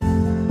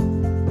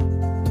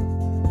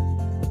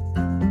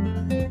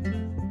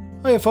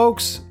Hiya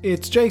folks,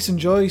 it's Jason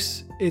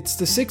Joyce. It's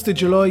the 6th of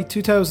July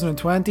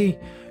 2020.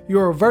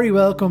 You're very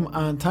welcome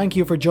and thank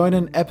you for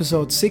joining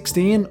episode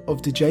 16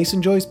 of the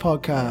Jason Joyce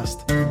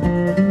podcast.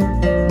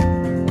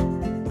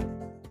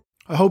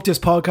 I hope this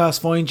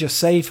podcast finds you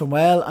safe and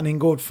well and in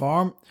good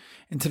form.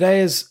 In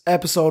today's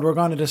episode we're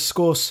going to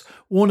discuss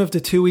one of the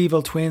two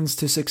evil twins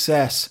to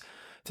success.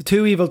 The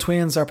two evil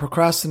twins are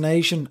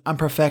procrastination and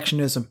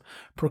perfectionism.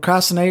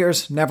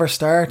 Procrastinators never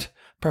start,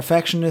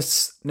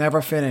 perfectionists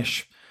never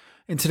finish.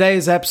 In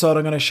today's episode,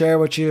 I'm going to share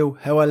with you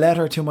how a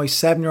letter to my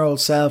 7-year-old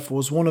self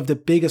was one of the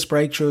biggest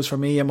breakthroughs for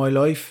me in my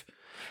life,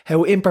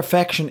 how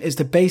imperfection is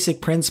the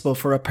basic principle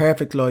for a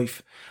perfect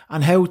life,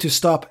 and how to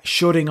stop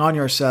shutting on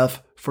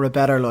yourself for a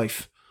better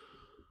life.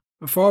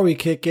 Before we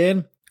kick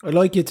in, I'd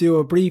like you to do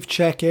a brief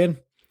check-in.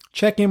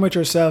 Check in with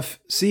yourself,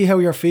 see how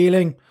you're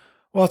feeling,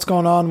 what's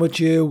going on with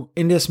you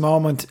in this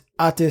moment,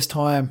 at this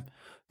time.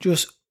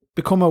 Just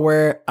become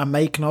aware and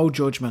make no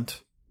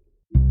judgment.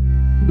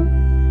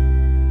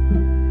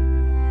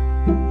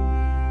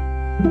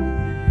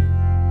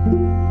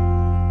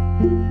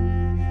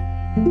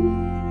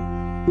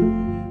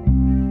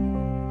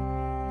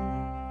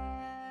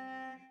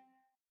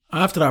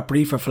 After that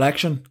brief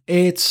reflection,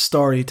 it's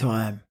story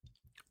time.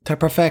 The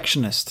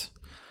perfectionist.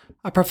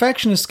 A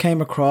perfectionist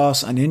came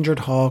across an injured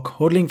hawk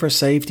huddling for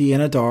safety in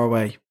a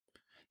doorway.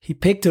 He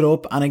picked it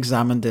up and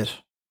examined it.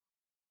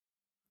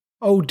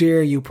 "Oh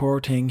dear, you poor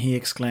thing," he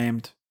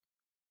exclaimed.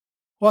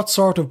 "What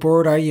sort of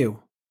bird are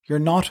you? You're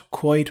not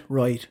quite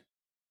right."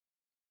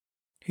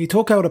 He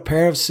took out a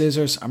pair of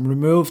scissors and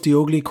removed the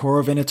ugly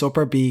curve in its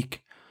upper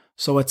beak,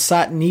 so it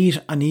sat neat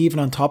and even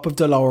on top of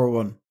the lower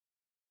one.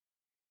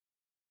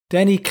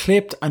 Then he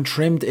clipped and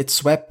trimmed its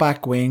swept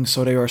back wings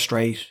so they were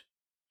straight.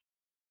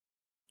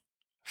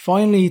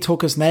 Finally he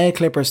took his nail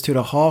clippers to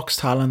the hawk's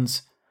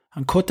talons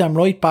and cut them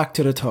right back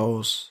to the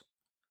toes.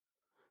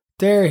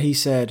 "There," he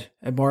said,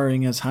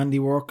 admiring his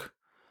handiwork.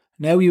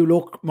 "Now you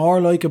look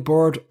more like a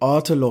bird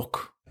ought to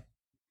look."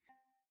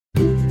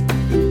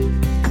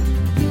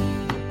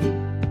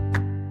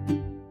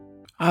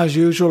 As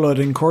usual, I'd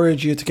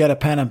encourage you to get a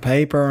pen and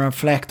paper and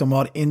reflect on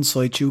what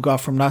insights you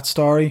got from that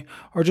story,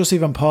 or just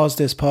even pause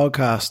this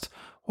podcast.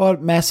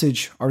 What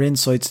message or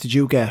insights did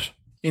you get?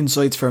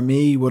 Insights for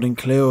me would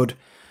include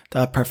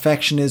that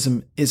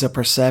perfectionism is a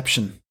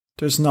perception.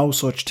 There's no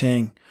such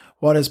thing.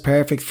 What is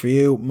perfect for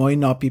you might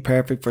not be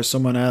perfect for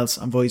someone else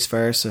and vice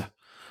versa.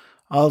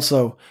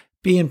 Also,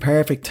 being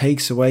perfect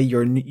takes away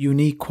your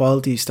unique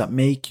qualities that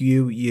make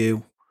you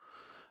you.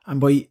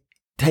 And by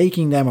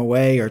taking them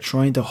away or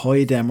trying to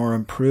hide them or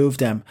improve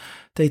them,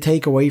 they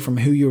take away from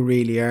who you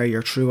really are,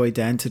 your true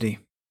identity.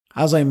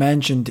 As I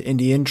mentioned in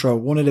the intro,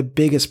 one of the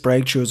biggest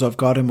breakthroughs I've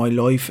got in my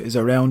life is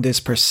around this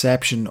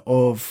perception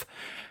of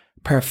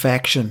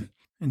perfection.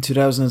 In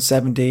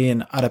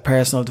 2017, at a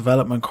personal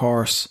development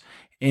course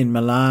in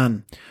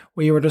Milan,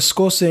 we were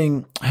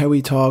discussing how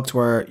we talk to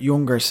our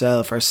younger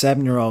self, our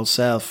 7-year-old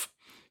self,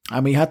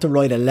 and we had to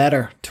write a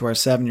letter to our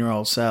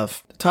 7-year-old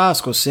self. The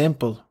task was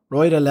simple.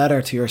 Write a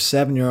letter to your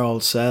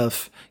 7-year-old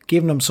self,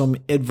 giving them some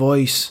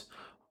advice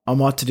on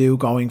what to do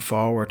going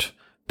forward,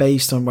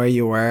 based on where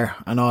you are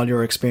and all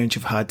your experience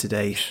you've had to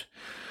date.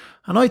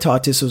 And I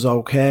thought this was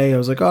okay. I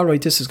was like,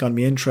 alright, this is going to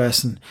be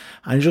interesting.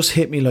 And it just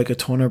hit me like a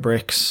ton of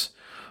bricks.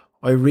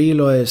 I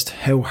realised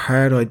how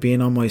hard I'd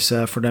been on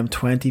myself for them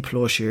 20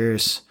 plus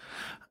years.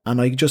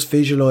 And I just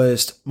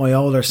visualised my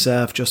older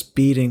self just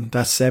beating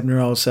that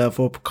 7-year-old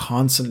self up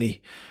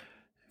constantly,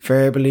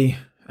 verbally,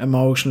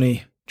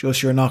 emotionally.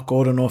 Just, "You're not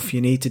good enough,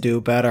 you need to do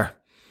better."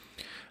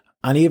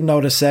 And even though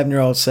the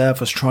 7-year-old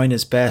self was trying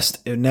his best,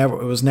 it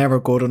was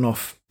never good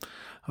enough.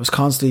 I was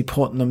constantly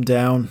putting them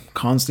down,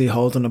 constantly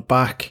holding it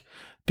back,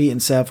 beating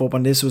self up,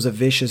 and this was a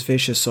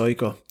vicious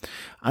cycle.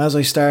 And as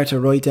I started to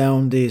write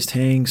down these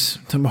things,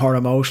 the more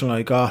emotional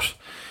I got.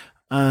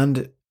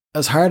 And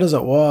as hard as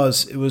it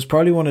was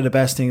probably one of the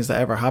best things that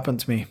ever happened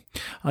to me.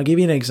 I'll give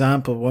you an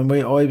example. When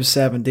I was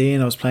 17,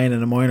 I was playing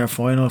in a minor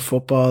final.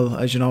 Football,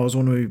 as you know, was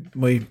one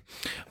of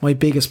my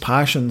biggest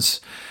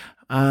passions.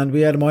 And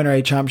we had a minor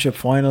A championship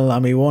final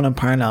and we won in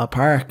Parnell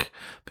Park.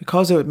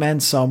 Because it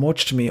meant so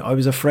much to me, I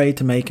was afraid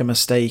to make a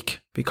mistake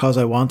because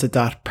I wanted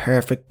that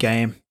perfect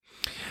game.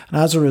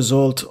 And as a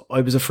result,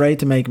 I was afraid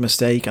to make a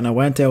mistake and I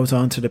went out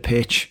onto the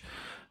pitch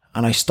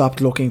and I stopped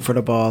looking for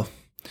the ball.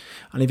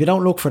 And if you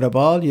don't look for the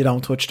ball, you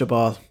don't touch the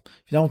ball.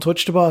 If you don't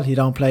touch the ball, you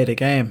don't play the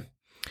game.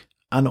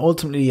 And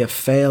ultimately you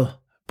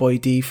fail by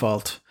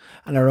default.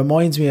 And it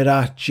reminds me of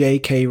that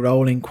J.K.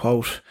 Rowling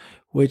quote,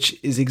 which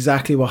is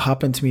exactly what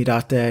happened to me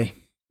that day.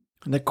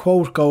 And the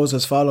quote goes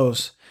as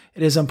follows: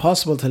 "It is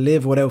impossible to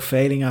live without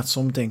failing at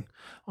something,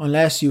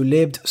 unless you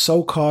lived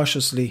so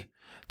cautiously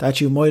that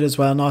you might as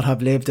well not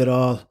have lived at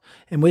all,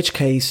 in which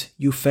case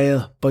you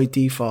fail by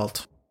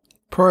default."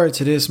 Prior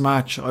to this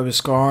match, I was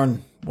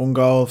scoring 1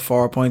 goal,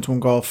 4 points, 1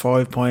 goal,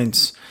 5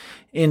 points.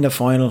 In the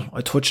final,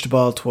 I touched the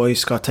ball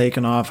twice, got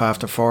taken off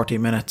after 40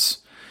 minutes.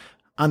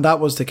 And that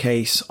was the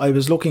case. I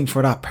was looking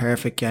for that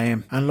perfect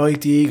game. And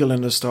like the eagle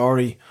in the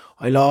story,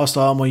 I lost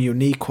all my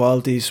unique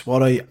qualities,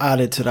 what I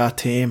added to that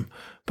team,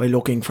 by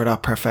looking for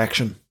that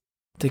perfection.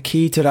 The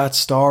key to that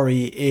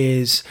story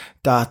is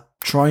that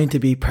trying to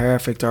be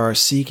perfect or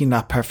seeking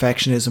that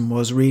perfectionism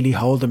was really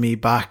holding me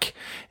back.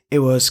 It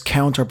was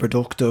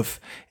counterproductive.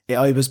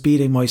 I was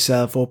beating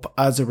myself up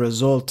as a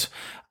result.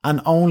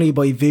 And only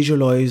by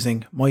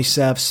visualizing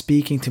myself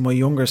speaking to my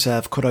younger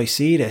self could I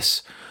see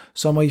this.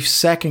 So my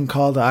second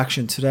call to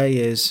action today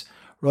is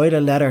write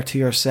a letter to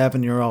your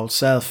 7-year-old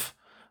self,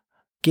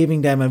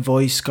 giving them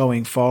advice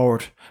going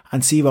forward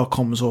and see what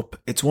comes up.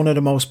 It's one of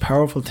the most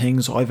powerful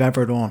things I've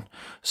ever done.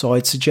 So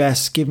I'd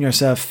suggest giving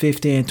yourself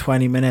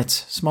 15-20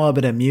 minutes, small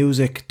bit of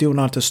music, do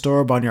not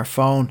disturb on your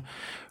phone.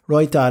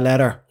 Write that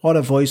letter. What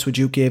advice would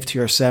you give to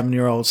your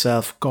 7-year-old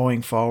self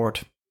going forward?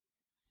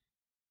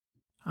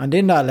 And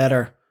in that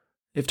letter,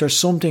 if there's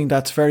something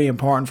that's very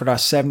important for that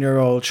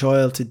 7-year-old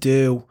child to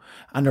do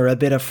and they're a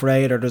bit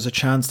afraid or there's a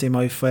chance they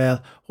might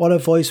fail, what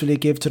advice will you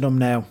give to them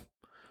now?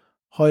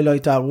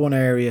 Highlight that one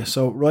area.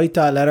 So write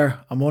that letter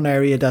on one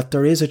area that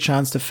there is a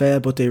chance to fail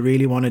but they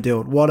really want to do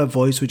it. What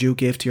advice would you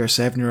give to your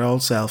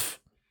 7-year-old self?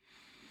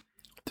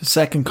 The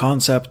second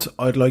concept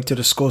I'd like to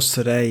discuss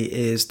today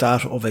is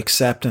that of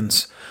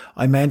acceptance.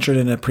 I mentioned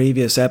in a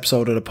previous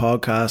episode of the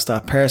podcast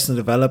that personal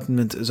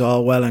development is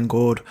all well and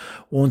good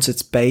once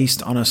it's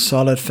based on a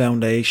solid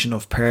foundation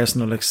of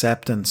personal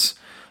acceptance.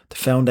 The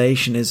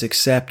foundation is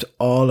accept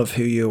all of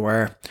who you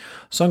are.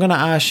 So I'm going to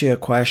ask you a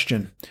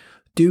question.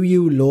 Do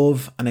you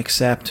love and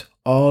accept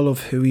all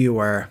of who you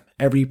are,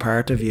 every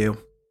part of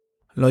you?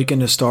 Like in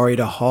the story,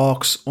 the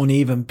hawk's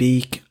uneven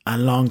beak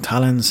and long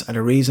talons are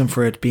the reason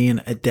for it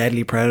being a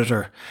deadly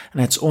predator,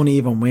 and its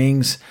uneven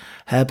wings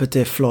help it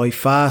to fly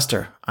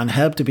faster and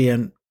help to be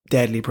a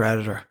deadly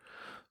predator.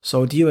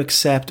 So do you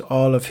accept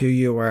all of who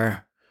you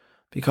are?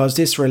 Because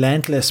this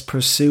relentless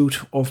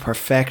pursuit of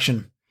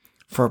perfection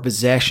for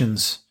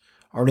possessions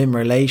or in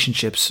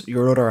relationships,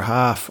 your other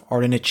half,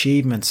 or in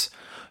achievements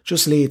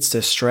just leads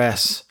to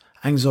stress,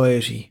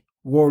 anxiety,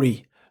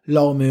 worry,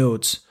 low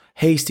moods,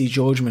 hasty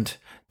judgment,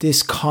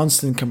 this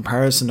constant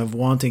comparison of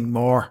wanting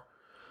more.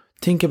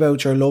 Think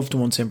about your loved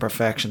ones'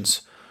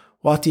 imperfections.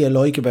 What do you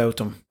like about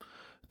them?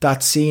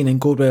 That scene in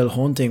Good Will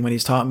Hunting when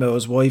he's talking about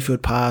his wife who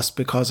had passed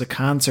because of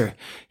cancer.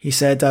 He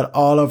said that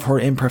all of her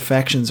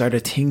imperfections are the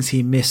things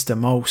he missed the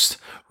most.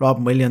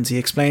 Robin Williams, he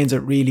explains it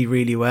really,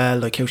 really well,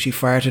 like how she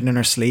farted in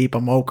her sleep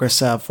and woke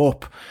herself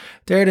up.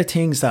 They're the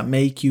things that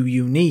make you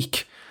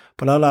unique.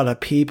 But a lot of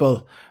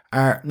people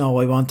are, no,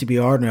 I want to be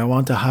ordinary. I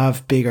want to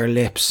have bigger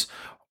lips,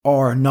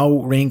 or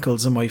no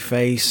wrinkles in my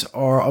face,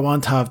 or I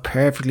want to have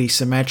perfectly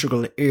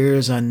symmetrical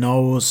ears and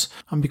nose.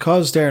 And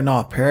because they're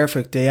not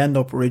perfect, they end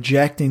up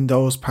rejecting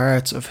those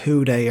parts of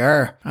who they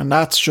are. And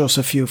that's just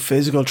a few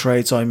physical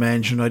traits I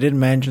mentioned. I didn't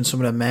mention some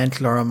of the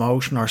mental or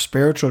emotional or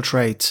spiritual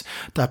traits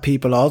that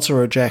people also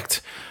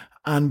reject.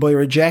 And by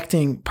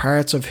rejecting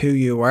parts of who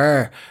you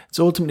are, it's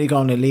ultimately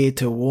going to lead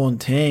to one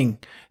thing: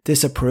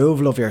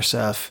 disapproval of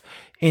yourself,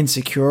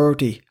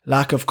 insecurity,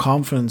 lack of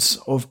confidence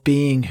of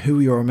being who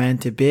you're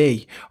meant to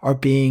be or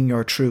being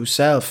your true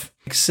self.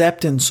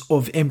 Acceptance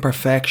of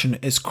imperfection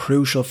is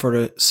crucial for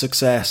the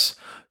success.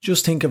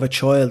 Just think of a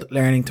child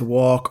learning to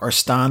walk or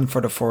stand for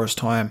the first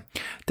time.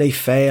 They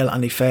fail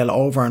and they fail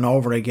over and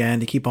over again.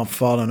 They keep on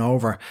falling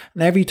over.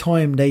 And every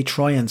time they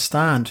try and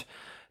stand,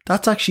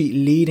 that's actually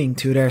leading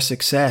to their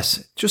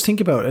success. Just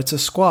think about it. It's a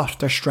squat.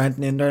 They're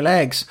strengthening their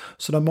legs.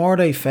 So the more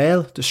they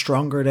fail, the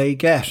stronger they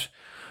get.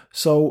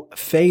 So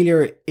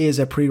failure is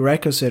a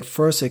prerequisite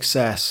for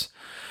success.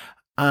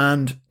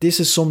 And this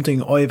is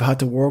something I've had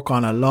to work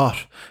on a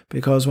lot,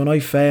 because when I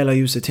fail, I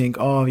used to think,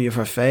 oh, if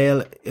I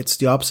fail, it's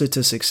the opposite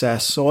to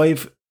success. So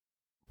I've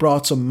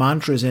brought some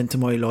mantras into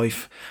my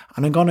life,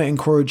 and I'm going to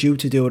encourage you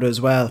to do it as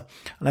well.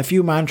 And a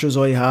few mantras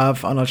I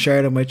have, and I'll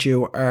share them with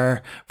you,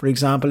 are, for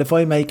example, if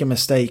I make a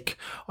mistake,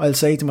 I'll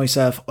say to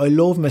myself, I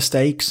love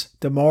mistakes.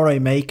 The more I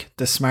make,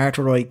 the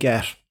smarter I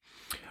get.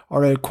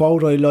 Or a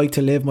quote I like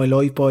to live my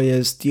life by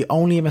is, the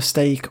only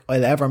mistake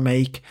I'll ever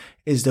make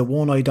is the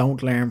one I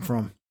don't learn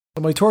from.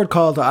 So my third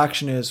call to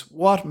action is,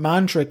 what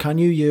mantra can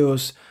you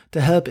use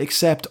to help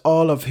accept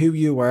all of who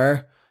you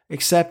are,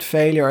 accept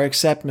failure or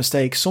accept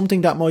mistakes,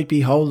 something that might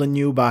be holding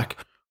you back?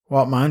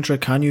 What mantra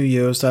can you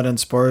use that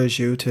inspires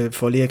you to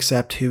fully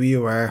accept who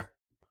you are?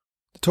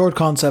 The third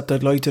concept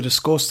I'd like to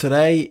discuss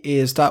today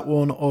is that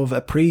one of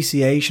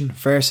appreciation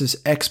versus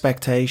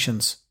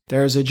expectations.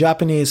 There's a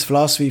Japanese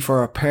philosophy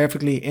for a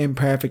perfectly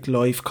imperfect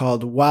life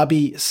called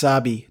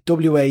Wabi-Sabi,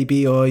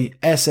 W-A-B-I-S-A-B-I,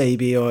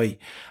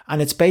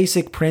 and its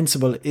basic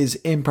principle is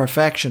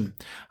imperfection,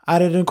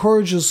 and it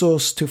encourages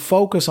us to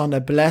focus on the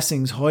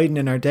blessings hiding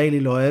in our daily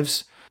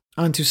lives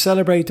and to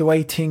celebrate the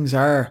way things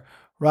are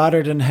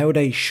rather than how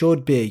they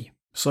should be.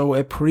 So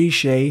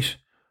appreciate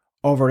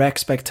over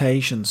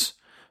expectations.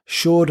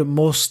 Should,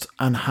 must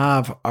and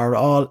have are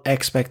all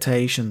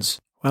expectations.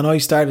 When I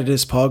started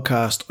this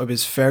podcast, I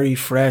was very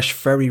fresh,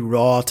 very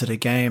raw to the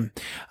game,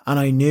 and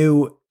I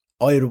knew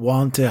I'd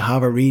want to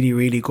have a really,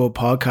 really good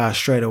podcast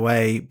straight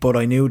away, but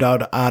I knew that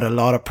would add a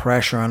lot of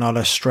pressure and a lot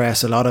of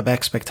stress, a lot of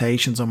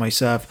expectations on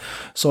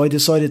myself. So I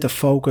decided to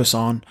focus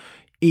on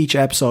each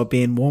episode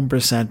being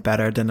 1%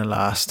 better than the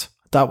last.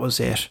 That was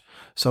it.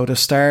 So to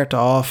start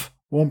off,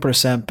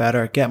 1%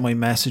 better, get my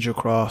message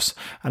across,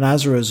 and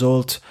as a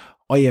result,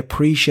 I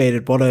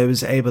appreciated what I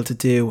was able to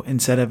do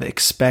instead of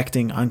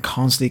expecting and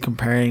constantly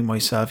comparing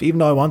myself. Even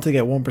though I want to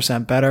get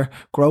 1% better,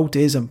 growth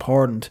is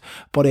important,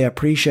 but I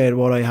appreciated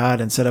what I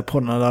had instead of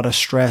putting a lot of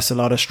stress, a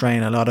lot of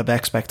strain, a lot of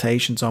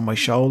expectations on my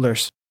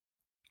shoulders.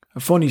 A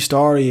funny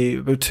story,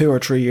 about 2 or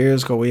 3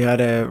 years ago, we had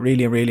a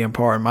really, really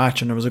important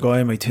match, and there was a guy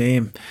on my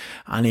team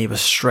and he was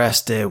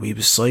stressed out. He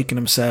was psyching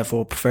himself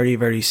up, very,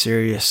 very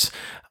serious.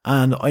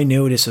 And I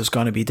knew this was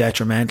going to be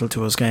detrimental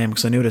to his game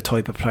because I knew the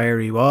type of player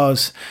he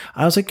was.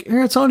 And I was like,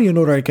 here, it's only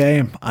another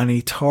game. And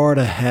he tore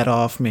the head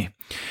off me.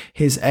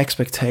 His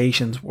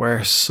expectations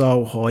were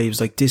so high. He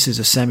was like, this is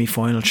a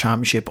semi-final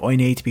championship. I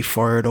need to be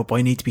fired up.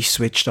 I need to be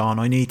switched on.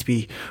 I need to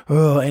be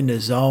in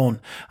the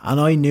zone. And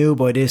I knew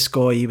by this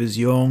guy, he was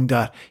young,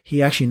 that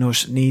he actually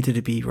needed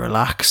to be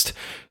relaxed.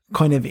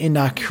 Kind of in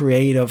that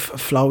creative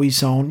flowy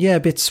zone. Yeah, a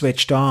bit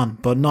switched on,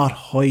 but not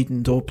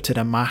heightened up to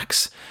the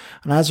max.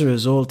 And as a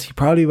result, he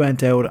probably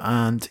went out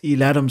and he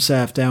let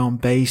himself down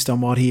based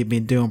on what he had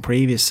been doing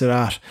previous to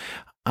that.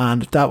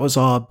 And that was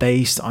all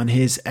based on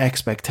his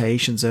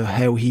expectations of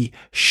how he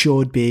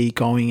should be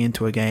going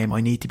into a game. I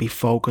need to be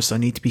focused. I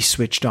need to be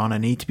switched on. I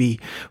need to be,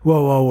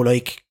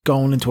 like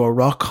going into a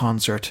rock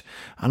concert.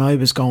 And I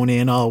was going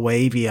in all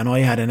wavy, and I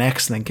had an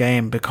excellent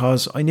game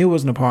because I knew it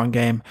was an important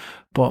game,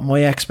 but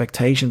my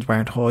expectations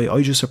weren't high.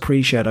 I just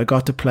appreciate I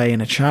got to play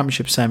in a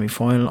championship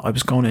semi-final. I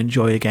was going to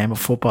enjoy a game of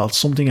football,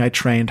 something I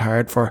trained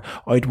hard for,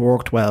 I'd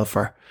worked well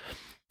for.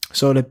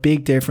 So the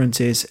big difference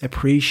is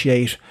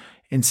appreciate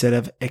instead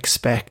of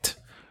expect.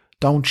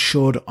 Don't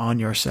should on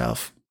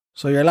yourself.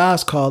 So your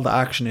last call to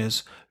action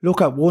is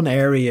look at one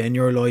area in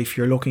your life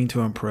you're looking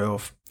to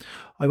improve.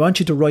 I want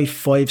you to write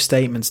 5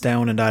 statements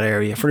down in that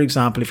area. For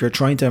example, if you're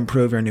trying to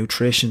improve your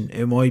nutrition,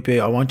 it might be,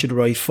 I want you to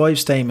write 5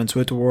 statements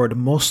with the word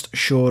must,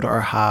 should,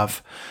 or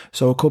have.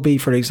 So it could be,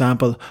 for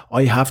example,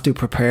 I have to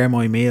prepare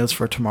my meals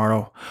for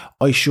tomorrow.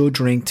 I should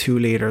drink 2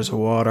 litres of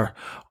water.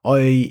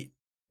 I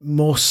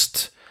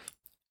must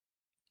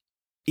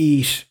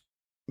eat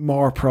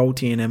more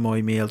protein in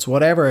my meals.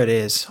 Whatever it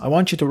is, I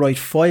want you to write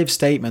 5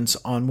 statements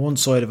on one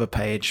side of a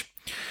page.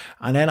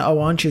 And then I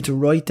want you to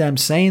write them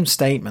same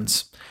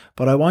statements,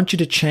 but I want you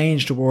to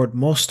change the word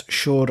must,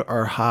 should,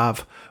 or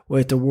have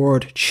with the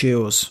word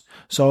choose.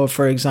 So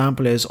for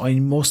example is, I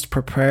must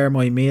prepare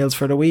my meals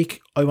for the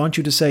week. I want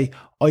you to say,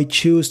 I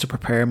choose to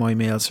prepare my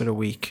meals for the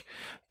week.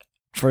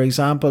 For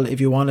example, if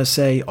you want to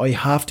say, I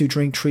have to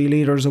drink 3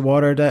 litres of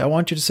water a day, I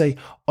want you to say,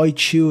 I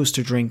choose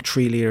to drink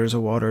 3 litres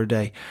of water a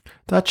day.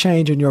 That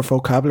change in your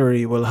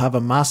vocabulary will have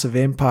a massive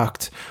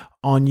impact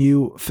on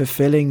you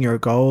fulfilling your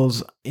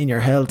goals in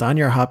your health and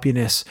your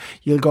happiness.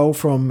 You'll go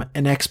from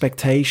an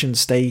expectation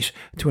state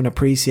to an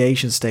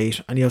appreciation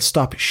state, and you'll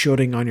stop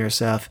shutting on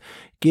yourself.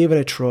 Give it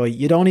a try.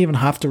 You don't even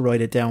have to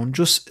write it down.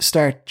 Just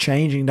start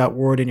changing that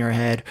word in your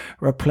head.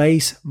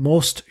 Replace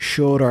must,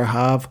 should, or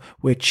have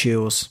with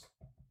choose.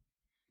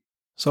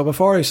 So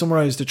before I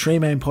summarise the 3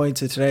 main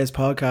points of today's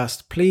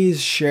podcast,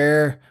 please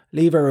share,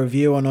 leave a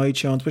review on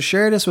iTunes, but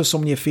share this with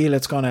someone you feel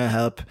it's going to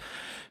help.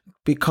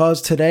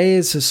 Because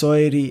today's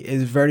society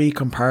is very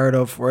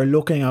comparative. We're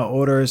looking at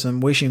others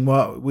and wishing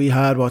what we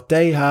had, what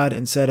they had,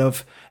 instead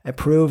of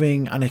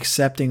approving and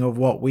accepting of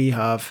what we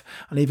have.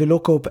 And if you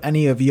look up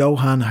any of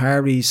Johann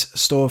Hari's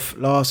stuff,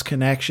 Lost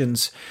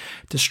Connections,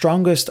 the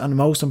strongest and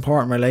most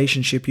important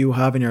relationship you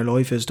have in your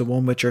life is the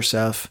one with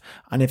yourself.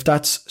 And if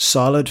that's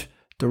solid,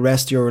 the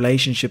rest of your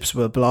relationships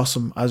will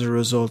blossom as a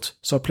result.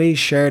 So please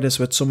share this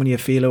with someone you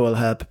feel it will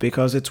help,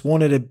 because it's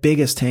one of the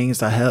biggest things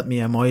that helped me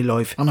in my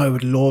life, and I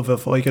would love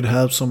if I could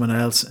help someone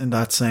else in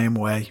that same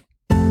way.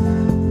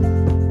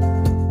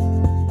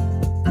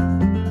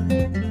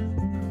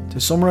 To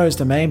summarise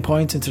the main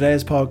points in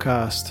today's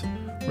podcast,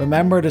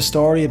 remember the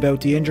story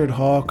about the injured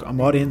hawk and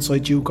what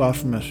insight you got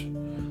from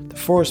it. The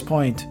first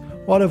point,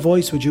 what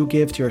advice would you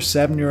give to your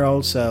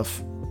 7-year-old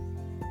self?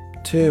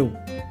 2.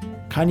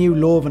 Can you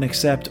love and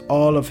accept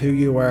all of who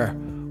you are?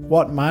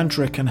 What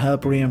mantra can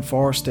help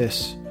reinforce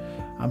this?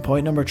 And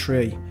point number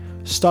 3,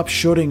 stop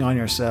shoulding on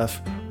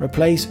yourself.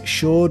 Replace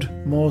should,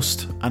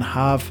 must, and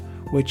have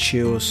with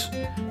choose.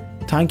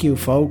 Thank you,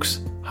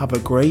 folks. Have a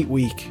great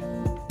week.